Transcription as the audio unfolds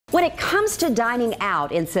When it comes to dining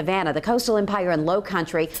out in Savannah, the Coastal Empire and Low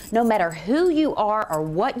Country, no matter who you are or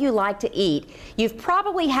what you like to eat, you've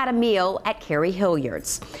probably had a meal at Carey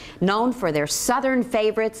Hilliards. Known for their southern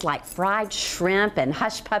favorites like fried shrimp and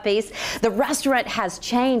hush puppies, the restaurant has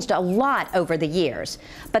changed a lot over the years,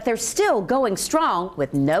 but they're still going strong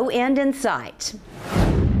with no end in sight.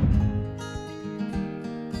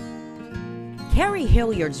 Carey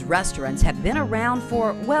Hilliards restaurants have been around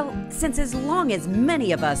for, well, since as long as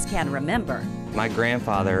many of us can remember. My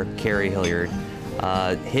grandfather, Carey Hilliard,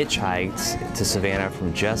 hitchhiked to Savannah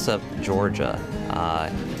from Jessup, Georgia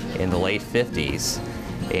in the late 50s,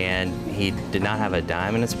 and he did not have a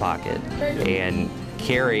dime in his pocket. And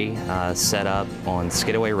Carey set up on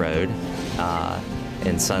Skidaway Road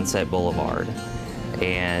in Sunset Boulevard,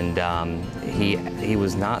 and he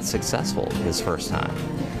was not successful his first time.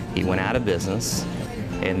 He went out of business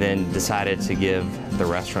and then decided to give the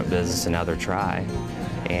restaurant business another try,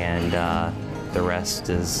 and the rest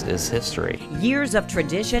is history. Years of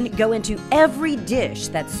tradition go into every dish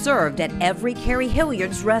that's served at every Carey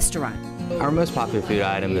Hilliards restaurant. Our most popular food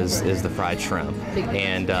item is the fried shrimp,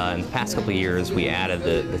 and in the past couple of years we added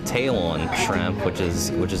the tail-on shrimp, which is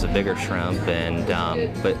a bigger shrimp, and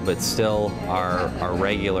but still our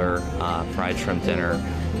regular fried shrimp dinner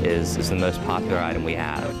is the most popular item we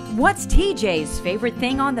have. What's TJ's favorite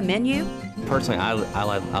thing on the menu? Personally, I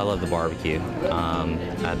love the barbecue.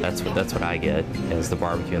 That's what I get, is the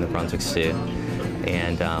barbecue and the Brunswick stew.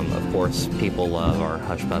 And of course, people love our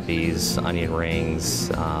hush puppies, onion rings.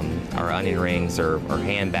 Our onion rings are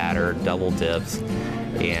hand battered, double dipped,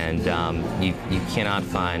 and you cannot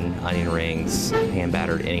find onion rings hand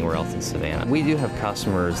battered anywhere else in Savannah. We do have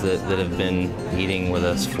customers that have been eating with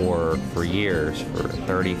us for years, for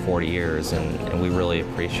 30, 40 years, and we really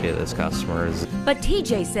appreciate those customers. But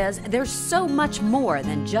TJ says there's so much more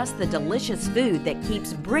than just the delicious food that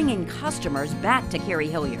keeps bringing customers back to Carey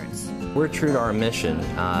Hilliards. We're true to our mission.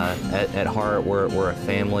 At heart, we're a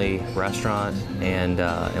family restaurant,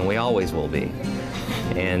 and we always will be.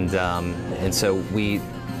 And so we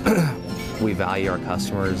value our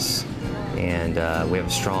customers, and we have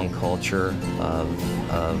a strong culture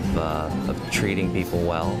of treating people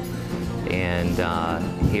well. And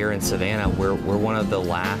here in Savannah, we're one of the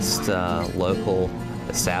last local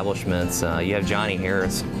establishments. You have Johnny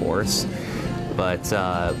Harris, of course. But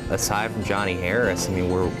aside from Johnny Harris, I mean,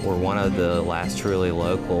 we're one of the last truly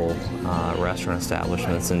local restaurant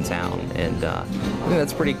establishments in town, and I think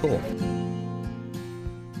that's pretty cool.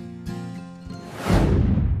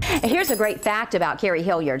 Here's a great fact about Carey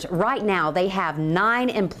Hilliards. Right now, they have 9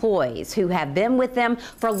 employees who have been with them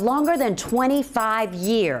for longer than 25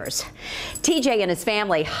 years. TJ and his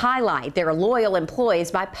family highlight their loyal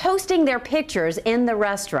employees by posting their pictures in the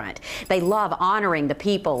restaurant. They love honoring the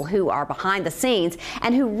people who are behind the scenes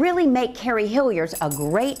and who really make Carey Hilliards a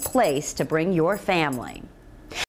great place to bring your family.